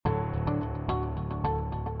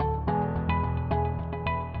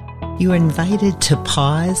you are invited to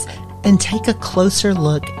pause and take a closer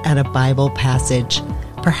look at a Bible passage.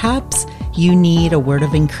 Perhaps you need a word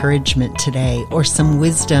of encouragement today or some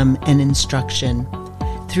wisdom and instruction.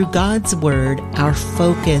 Through God's Word, our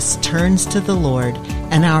focus turns to the Lord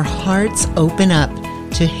and our hearts open up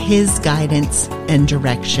to His guidance and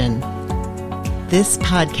direction. This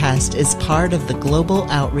podcast is part of the global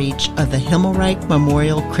outreach of the Himmelreich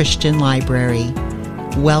Memorial Christian Library.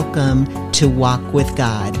 Welcome to Walk with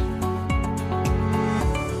God.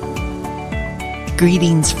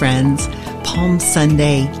 Greetings, friends. Palm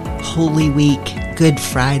Sunday, Holy Week, Good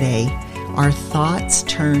Friday. Our thoughts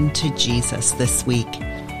turn to Jesus this week.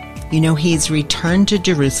 You know, He's returned to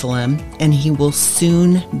Jerusalem and He will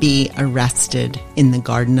soon be arrested in the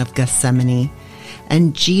Garden of Gethsemane.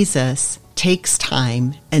 And Jesus takes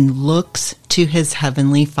time and looks to His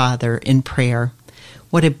Heavenly Father in prayer.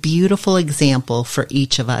 What a beautiful example for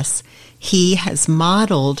each of us. He has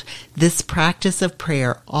modeled this practice of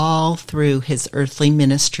prayer all through His earthly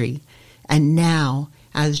ministry. And now,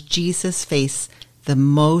 as Jesus faced the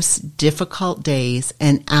most difficult days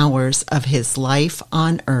and hours of His life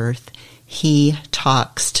on earth, He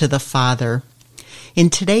talks to the Father.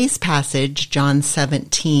 In today's passage, John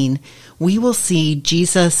 17, we will see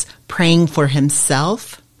Jesus praying for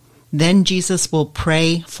Himself. Then Jesus will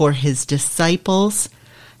pray for His disciples.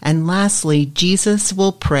 And lastly, Jesus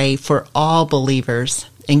will pray for all believers,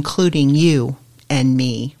 including you and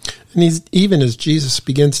me. And even as Jesus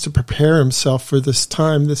begins to prepare Himself for this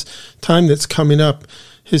time that's coming up,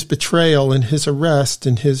 His betrayal and His arrest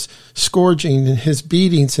and His scourging and His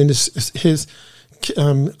beatings and his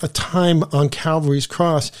a time on Calvary's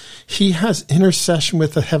cross, He has intercession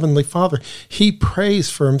with the Heavenly Father. He prays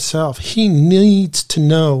for Himself. He needs to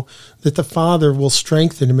know that the Father will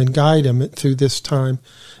strengthen Him and guide Him through this time.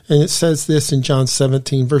 And it says this in John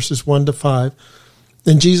 17, verses 1 to 5.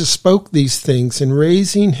 And Jesus spoke these things, and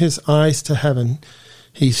raising His eyes to heaven,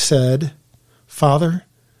 He said, Father,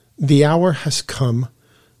 the hour has come.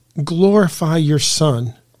 Glorify your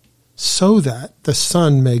Son, so that the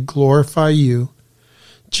Son may glorify you,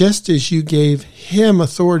 just as you gave Him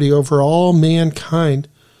authority over all mankind,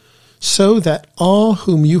 so that all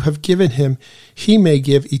whom you have given Him, He may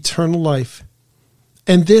give eternal life.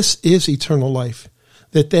 And this is eternal life,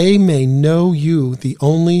 that they may know you, the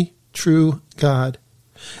only true God,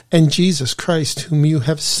 and Jesus Christ, whom you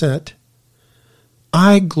have sent.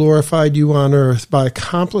 I glorified you on earth by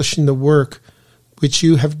accomplishing the work which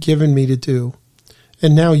you have given me to do.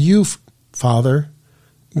 And now you, Father,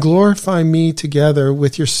 glorify me together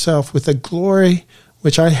with yourself with the glory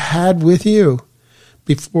which I had with you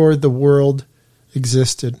before the world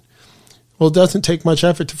existed. Well, it doesn't take much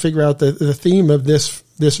effort to figure out the theme of this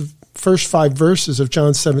first 5 verses of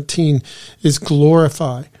John 17 is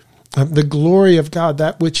glorify. The glory of God,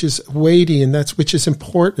 that which is weighty and that which is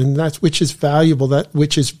important, that which is valuable, that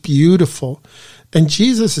which is beautiful. And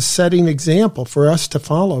Jesus is setting an example for us to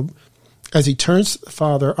follow. As He turns to the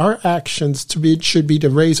Father, our actions should be to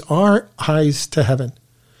raise our eyes to heaven.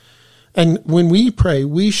 And when we pray,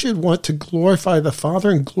 we should want to glorify the Father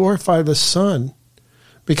and glorify the Son,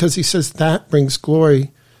 because He says that brings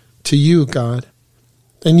glory to you, God.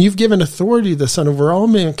 And you've given authority to the Son over all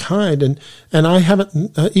mankind, and I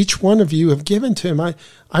haven't. Each one of you have given to Him.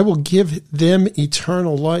 I will give them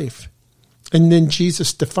eternal life. And then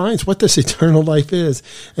Jesus defines what this eternal life is.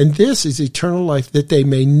 And this is eternal life, that they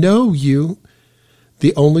may know you,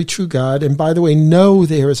 the only true God. And by the way, know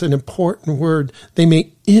there is an important word. They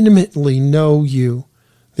may intimately know you,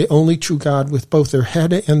 the only true God, with both their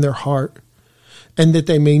head and their heart. And that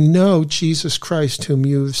they may know Jesus Christ, whom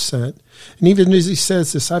you have sent. And even as He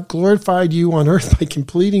says this, I've glorified you on earth by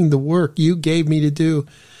completing the work you gave me to do.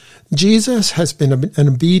 Jesus has been an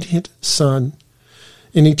obedient Son.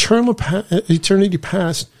 In eternity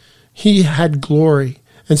past, He had glory.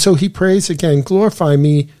 And so He prays again, glorify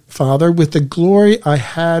me, Father, with the glory I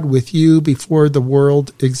had with you before the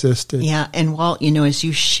world existed. Yeah, and Walt, as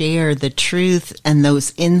you share the truth and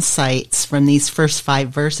those insights from these first 5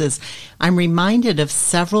 verses, I'm reminded of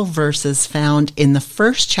several verses found in the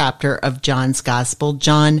first chapter of John's Gospel,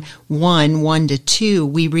 John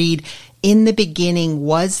 1:1-2. We read, In the beginning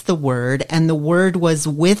was the Word, and the Word was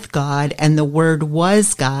with God, and the Word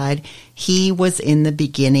was God. He was in the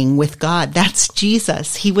beginning with God. That's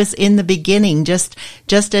Jesus. He was in the beginning, just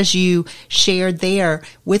as you shared there,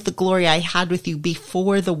 with the glory I had with you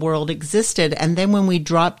before the world existed. And then when we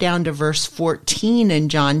drop down to verse 14 in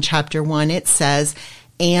John chapter 1, it says,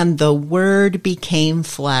 and the Word became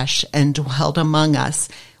flesh and dwelt among us.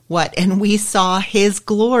 what? And we saw his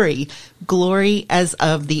glory, glory as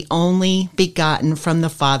of the only begotten from the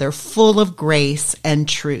Father, full of grace and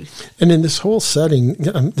truth. And in this whole setting,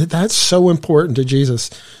 that's so important to Jesus,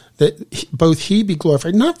 that both he be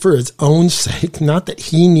glorified, not for his own sake, not that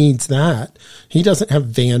he needs that. He doesn't have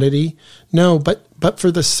vanity. No, but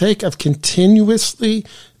for the sake of continuously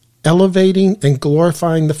elevating and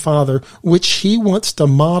glorifying the Father, which he wants to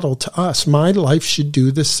model to us. My life should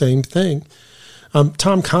do the same thing.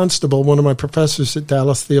 Tom Constable, one of my professors at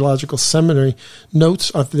Dallas Theological Seminary,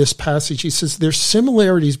 notes of this passage. He says there's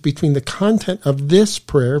similarities between the content of this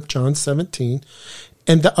prayer, John 17,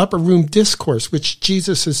 and the upper room discourse, which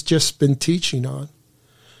Jesus has just been teaching on.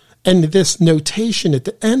 And this notation at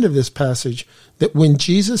the end of this passage, that when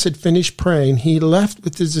Jesus had finished praying, he left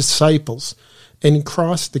with his disciples and he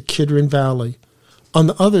crossed the Kidron Valley. On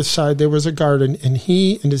the other side, there was a garden, and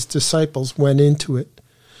he and his disciples went into it.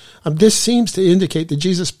 This seems to indicate that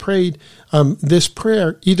Jesus prayed this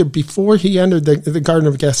prayer either before he entered the Garden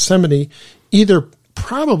of Gethsemane, either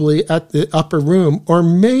probably at the upper room, or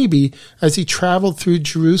maybe as he traveled through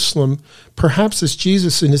Jerusalem, perhaps as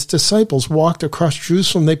Jesus and his disciples walked across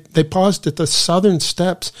Jerusalem, they paused at the southern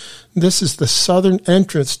steps. This is the southern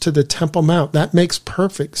entrance to the Temple Mount. That makes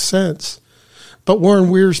perfect sense. But Warren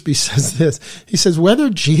Wiersbe says this. He says,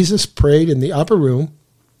 whether Jesus prayed in the upper room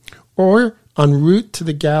or en route to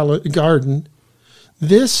the garden,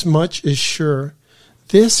 this much is sure.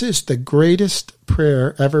 This is the greatest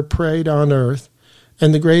prayer ever prayed on earth,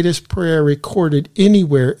 and the greatest prayer recorded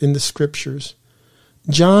anywhere in the Scriptures.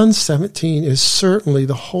 John 17 is certainly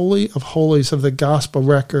the Holy of Holies of the Gospel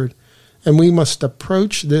record, and we must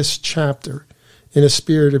approach this chapter in a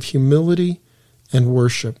spirit of humility and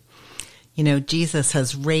worship. You know, Jesus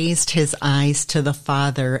has raised his eyes to the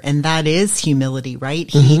Father, and that is humility, right?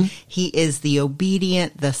 He is the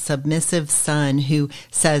obedient, the submissive Son who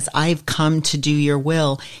says, I've come to do your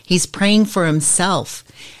will. He's praying for himself.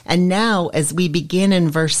 And now, as we begin in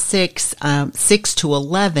verse 6 to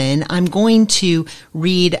 11, I'm going to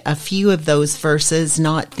read a few of those verses,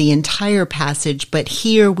 not the entire passage, but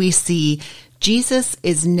here we see Jesus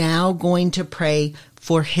is now going to pray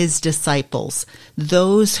for his disciples,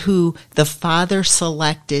 those who the Father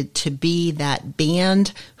selected to be that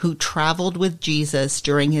band who traveled with Jesus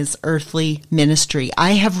during his earthly ministry.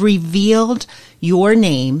 I have revealed your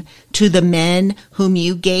name to the men whom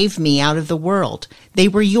you gave me out of the world. They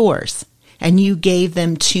were yours, and you gave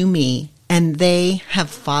them to me, and they have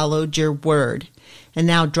followed your word. And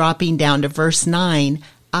now dropping down to verse 9,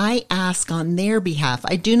 I ask on their behalf.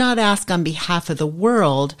 I do not ask on behalf of the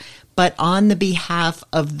world, but on the behalf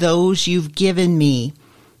of those you've given me.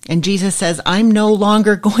 And Jesus says, I'm no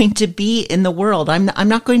longer going to be in the world. I'm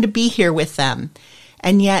not going to be here with them.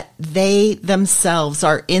 And yet they themselves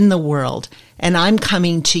are in the world, and I'm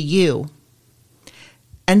coming to you.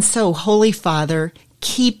 And so, Holy Father,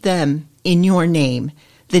 keep them in your name,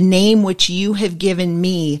 the name which you have given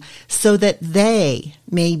me, so that they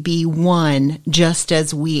may be one just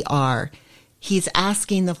as we are. He's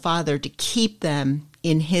asking the Father to keep them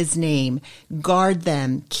in his name, guard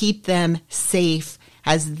them, keep them safe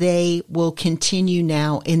as they will continue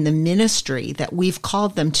now in the ministry that we've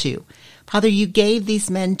called them to. Father, you gave these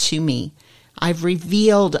men to me. I've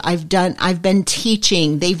revealed, I've been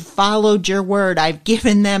teaching. They've followed your word. I've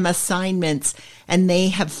given them assignments, and they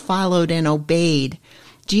have followed and obeyed.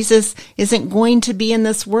 Jesus isn't going to be in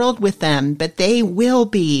this world with them, but they will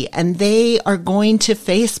be, and they are going to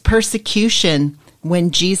face persecution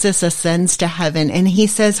when Jesus ascends to heaven. And he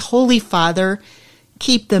says, Holy Father,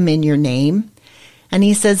 keep them in your name. And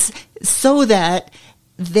he says, so that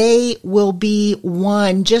they will be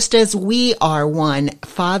one, just as we are one,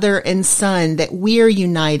 Father and Son, that we are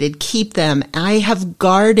united. Keep them. I have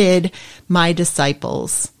guarded my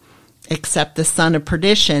disciples, except the son of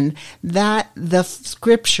perdition, that the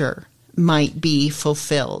scripture might be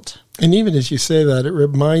fulfilled. And even as you say that, it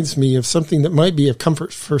reminds me of something that might be of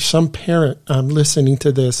comfort for some parent listening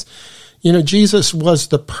to this. You know, Jesus was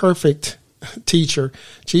the perfect teacher.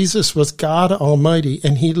 Jesus was God Almighty,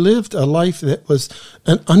 and he lived a life that was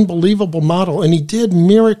an unbelievable model, and he did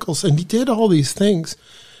miracles, and he did all these things.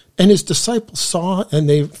 And his disciples saw, and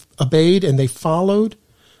they obeyed, and they followed,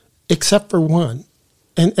 except for one.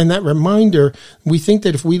 And that reminder, we think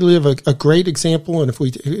that if we live a great example and if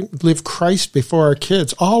we live Christ before our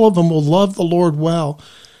kids, all of them will love the Lord well.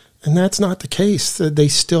 And that's not the case. They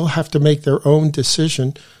still have to make their own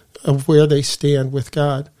decision of where they stand with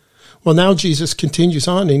God. Well, now Jesus continues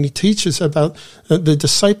on, and he teaches about the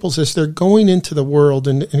disciples as they're going into the world.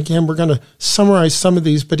 And again, we're going to summarize some of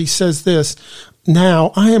these, but he says this,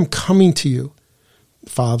 now I am coming to you,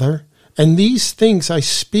 Father, And these things I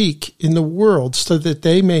speak in the world so that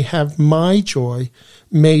they may have my joy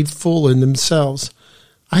made full in themselves.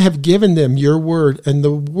 I have given them your word, and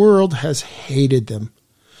the world has hated them,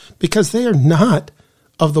 because they are not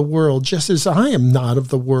of the world, just as I am not of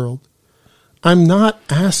the world. I'm not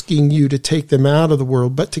asking you to take them out of the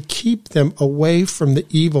world, but to keep them away from the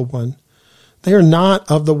evil one. They are not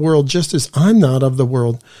of the world, just as I'm not of the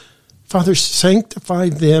world. Father, sanctify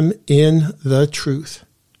them in the truth.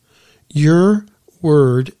 Your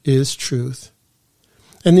word is truth.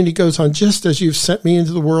 And then he goes on, just as you've sent me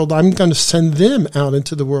into the world, I'm going to send them out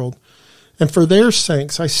into the world. And for their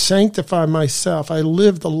sakes, I sanctify myself. I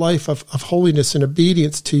live the life of holiness and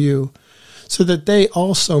obedience to you, so that they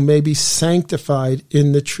also may be sanctified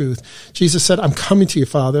in the truth. Jesus said, I'm coming to you,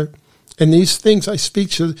 Father, and these things I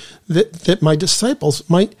speak to that my disciples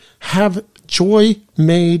might have joy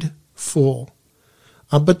made full.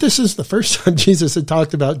 But this is the first time Jesus had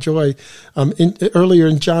talked about joy. Earlier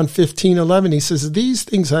in John 15:11, he says, these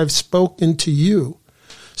things I've spoken to you,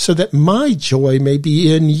 so that my joy may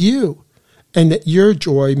be in you, and that your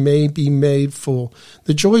joy may be made full.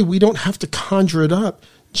 The joy, we don't have to conjure it up.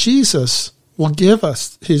 Jesus will give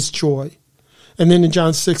us his joy. And then in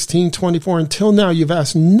John 16:24, until now you've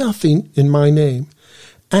asked nothing in my name.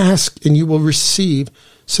 Ask and you will receive,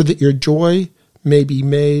 so that your joy may be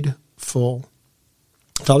made full.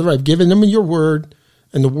 Father, I've given them your word,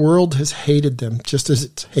 and the world has hated them, just as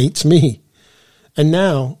it hates me. And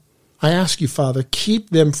now I ask you, Father,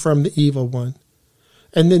 keep them from the evil one.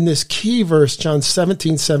 And then this key verse, John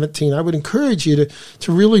 17:17, I would encourage you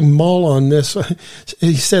to really mull on this.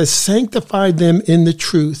 He says, sanctify them in the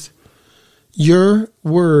truth. Your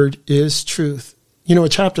word is truth. You know, a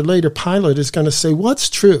chapter later, Pilate is going to say, what's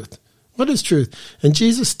truth? What is truth? And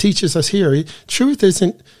Jesus teaches us here, truth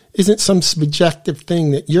isn't some subjective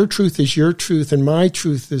thing, that your truth is your truth and my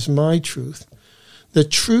truth is my truth. The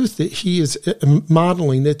truth that he is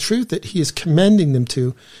modeling, the truth that he is commending them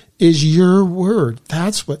to, is your word.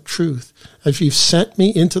 That's what truth. If you've sent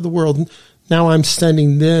me into the world, now I'm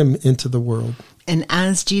sending them into the world. And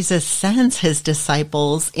as Jesus sends his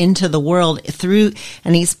disciples into the world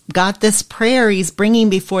and he's got this prayer he's bringing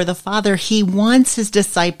before the Father, he wants his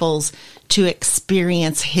disciples to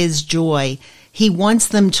experience his joy. He wants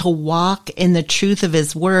them to walk in the truth of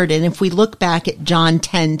his word. And if we look back at John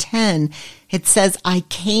 10:10, it says, I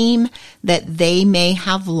came that they may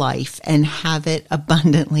have life and have it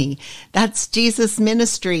abundantly. That's Jesus'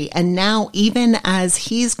 ministry. And now, even as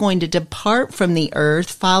he's going to depart from the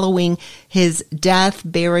earth following his death,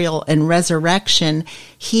 burial, and resurrection,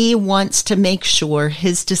 he wants to make sure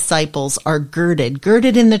his disciples are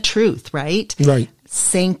girded in the truth, right? Right.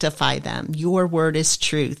 Sanctify them. Your word is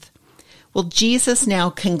truth. Well, Jesus now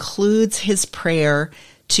concludes his prayer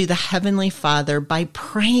to the Heavenly Father by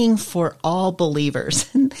praying for all believers,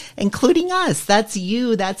 including us. That's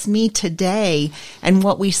you, that's me today. And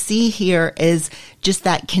what we see here is just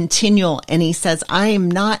that continual. And he says, I am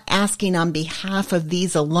not asking on behalf of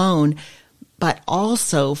these alone, but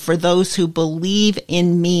also for those who believe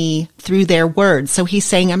in me through their word. So he's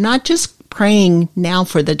saying, I'm not just praying now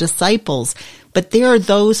for the disciples, but there are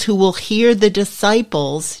those who will hear the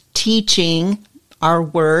disciples teaching our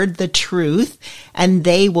word, the truth, and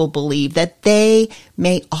they will believe, that they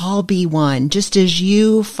may all be one, just as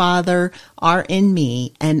you, Father, are in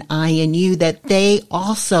me and I in you, that they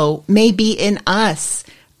also may be in us,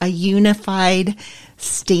 a unified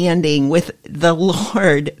standing with the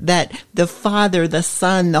Lord, that the Father, the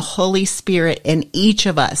Son, the Holy Spirit, and each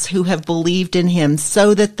of us who have believed in him,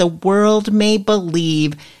 so that the world may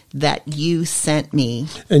believe that you sent me.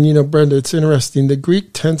 And you know, Brenda, it's interesting. The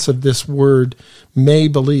Greek tense of this word, may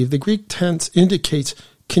believe, the Greek tense indicates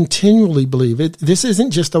continually believe. This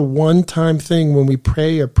isn't just a one-time thing when we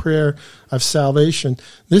pray a prayer of salvation.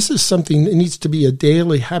 This is something that needs to be a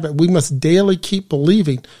daily habit. We must daily keep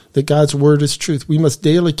believing that God's word is truth. We must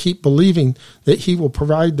daily keep believing that he will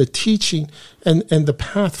provide the teaching and the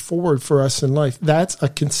path forward for us in life. That's a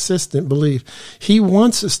consistent belief. He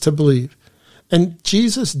wants us to believe. And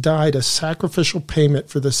Jesus died a sacrificial payment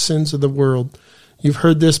for the sins of the world. You've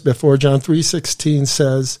heard this before. John 3:16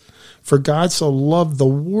 says, for God so loved the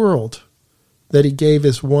world that he gave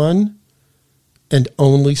his one and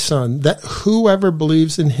only Son, that whoever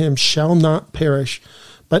believes in him shall not perish,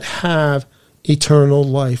 but have eternal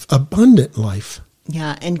life, abundant life.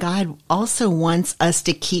 Yeah, and God also wants us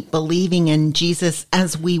to keep believing in Jesus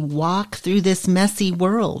as we walk through this messy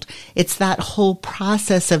world. It's that whole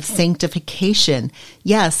process of sanctification.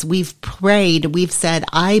 Yes, we've prayed, we've said,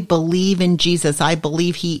 I believe in Jesus. I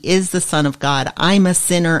believe he is the Son of God. I'm a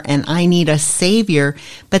sinner and I need a Savior.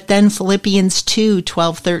 But then Philippians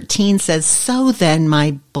 2:12-13 says, so then,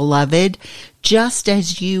 my beloved, just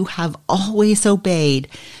as you have always obeyed,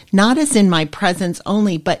 not as in my presence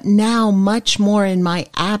only, but now much more in my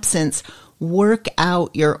absence, work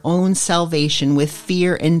out your own salvation with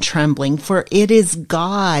fear and trembling, for it is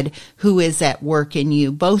God who is at work in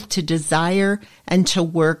you, both to desire and to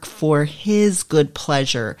work for his good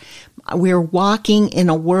pleasure. We're walking in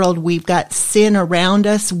a world, we've got sin around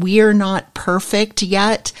us. We're not perfect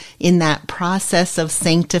yet in that process of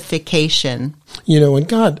sanctification. And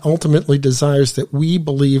God ultimately desires that we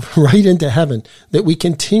believe right into heaven, that we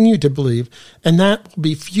continue to believe, and that will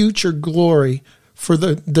be future glory for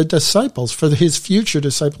the disciples, for his future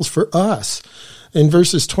disciples, for us. In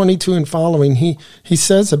verses 22 and following, he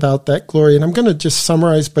says about that glory, and I'm going to just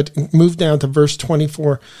summarize, but move down to verse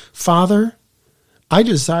 24. Father, I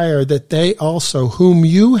desire that they also, whom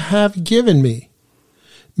you have given me,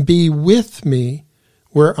 be with me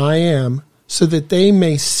where I am, so that they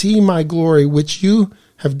may see my glory which you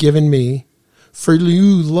have given me, for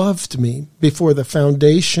you loved me before the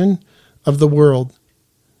foundation of the world.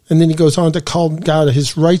 And then he goes on to call God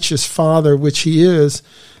his righteous Father, which he is.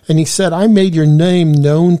 And he said, I made your name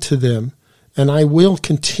known to them, and I will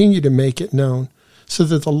continue to make it known, so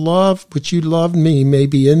that the love which you loved me may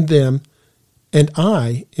be in them, and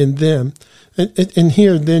I in them. And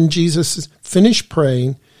here then Jesus finished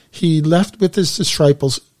praying. He left with his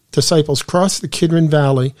disciples, crossed the Kidron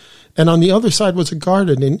Valley, and on the other side was a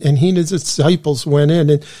garden, and he and his disciples went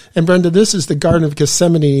in. And Brenda, this is the Garden of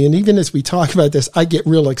Gethsemane, and even as we talk about this, I get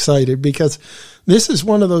real excited, because this is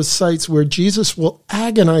one of those sites where Jesus will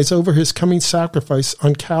agonize over his coming sacrifice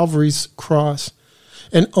on Calvary's cross.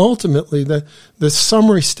 And ultimately, the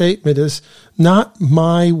summary statement is, not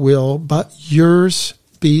my will, but yours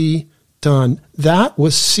be done. That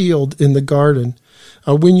was sealed in the garden.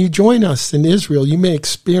 When you join us in Israel, you may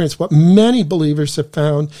experience what many believers have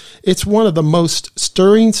found. It's one of the most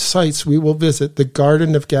stirring sights we will visit, the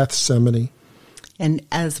Garden of Gethsemane. And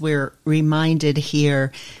as we're reminded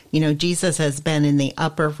here, Jesus has been in the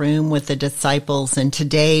upper room with the disciples, and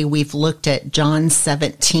today we've looked at John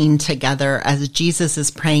 17 together as Jesus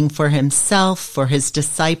is praying for himself, for his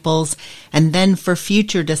disciples, and then for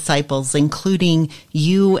future disciples, including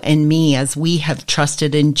you and me, as we have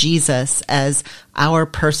trusted in Jesus as our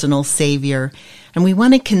personal Savior. And we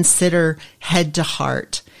want to consider head to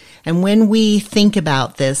heart. And when we think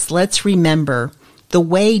about this, let's remember the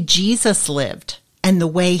way Jesus lived and the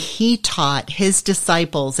way he taught his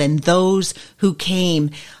disciples and those who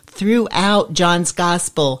came throughout John's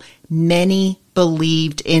gospel. Many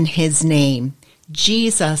believed in his name.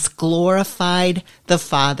 Jesus glorified the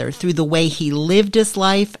Father through the way he lived his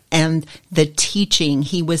life and the teaching.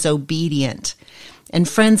 He was obedient. And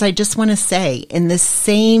friends, I just want to say, in the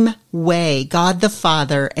same way, God the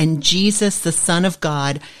Father and Jesus, the Son of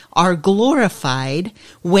God, are glorified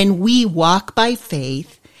when we walk by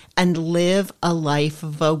faith and live a life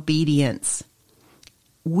of obedience.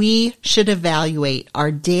 We should evaluate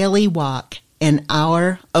our daily walk and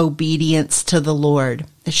our obedience to the Lord.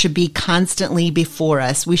 It should be constantly before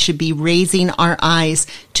us. We should be raising our eyes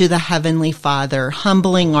to the Heavenly Father,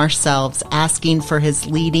 humbling ourselves, asking for his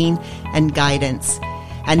leading and guidance.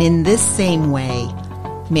 And in this same way,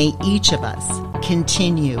 may each of us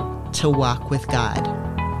continue to walk with God.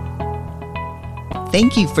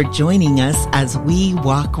 Thank you for joining us as we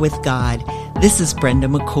walk with God. This is Brenda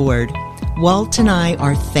McCord. Walt and I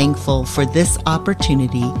are thankful for this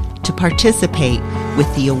opportunity to participate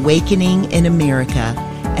with the Awakening in America,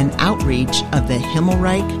 an outreach of the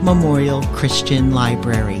Himmelreich Memorial Christian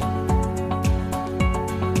Library.